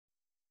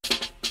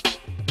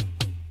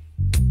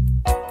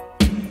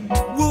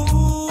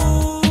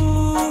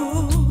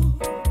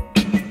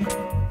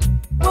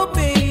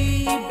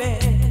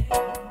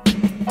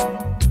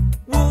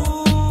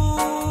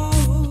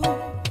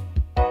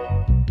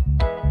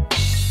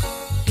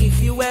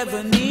you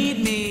ever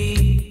need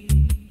me,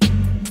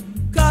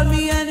 call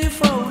me on your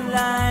phone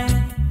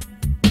line.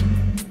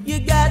 You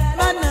got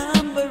my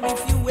number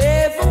if you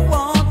ever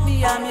want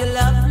me, I'm your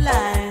love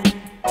line.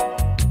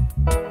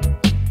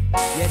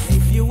 Yes,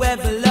 if you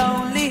ever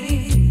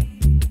lonely,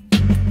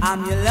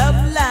 I'm your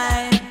love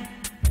line.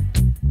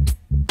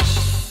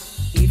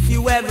 If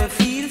you ever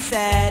feel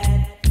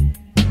sad,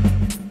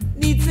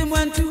 need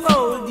someone to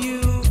hold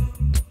you,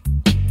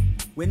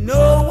 when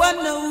no one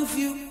knows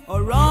you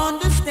or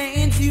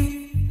understands you,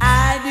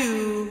 I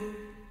do.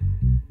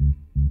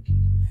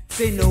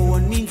 Say no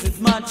one means as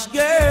much,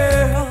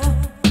 girl,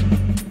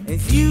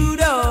 as you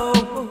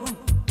do.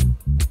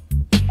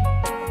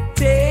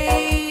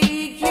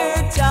 Take your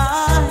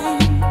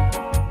time,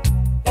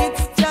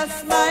 it's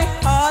just my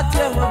heart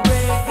you're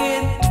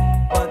breaking,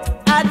 but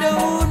I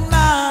don't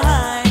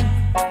mind.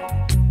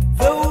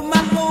 Though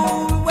my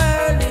whole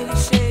world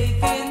is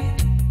shaking,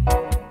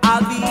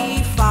 I'll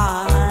be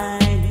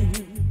fine.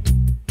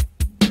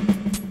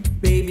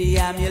 Baby,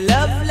 I'm your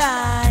love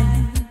line.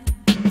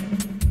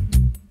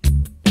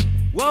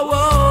 Whoa,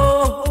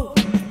 whoa,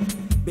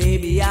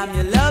 baby, I'm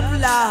your love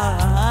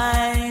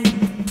line.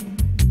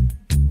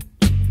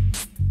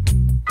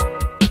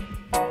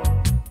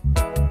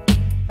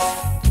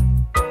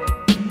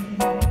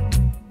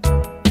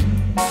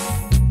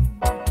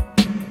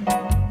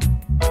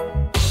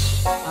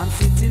 I'm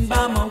sitting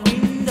by my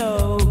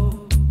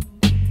window,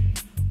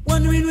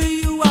 wondering where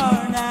you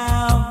are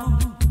now.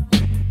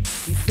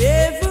 If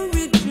ever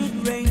it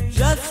should rain,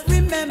 just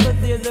remember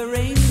there's a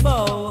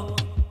rainbow.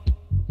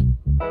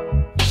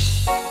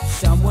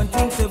 Someone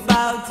thinks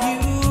about you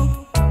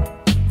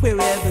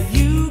wherever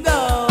you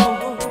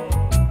go.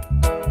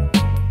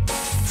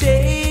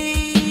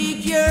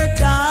 Take your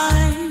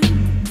time,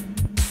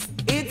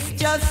 it's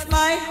just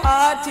my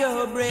heart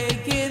you're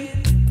breaking.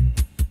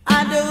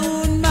 I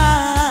don't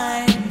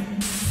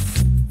mind,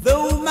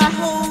 though my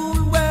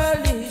whole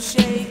world is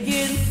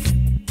shaking,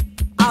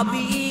 I'll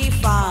be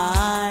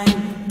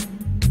fine.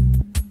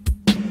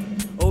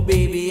 Oh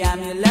baby,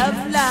 I'm your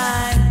love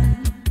line.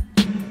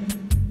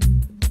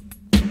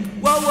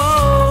 Whoa,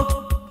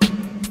 whoa,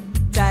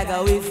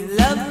 Tiger with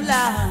love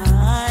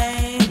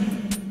line.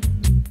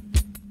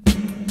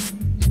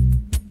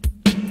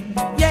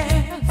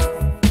 Yes,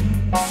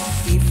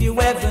 if you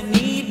ever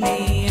need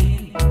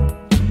me,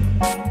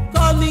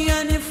 call me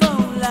on your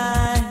phone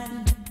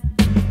line.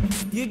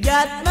 You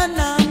got my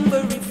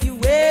number if you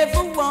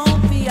ever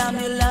want me, I'm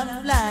your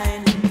love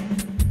line.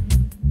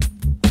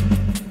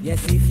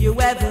 Yes, if you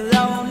ever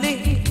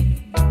lonely,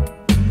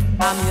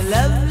 I'm your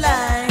love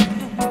line.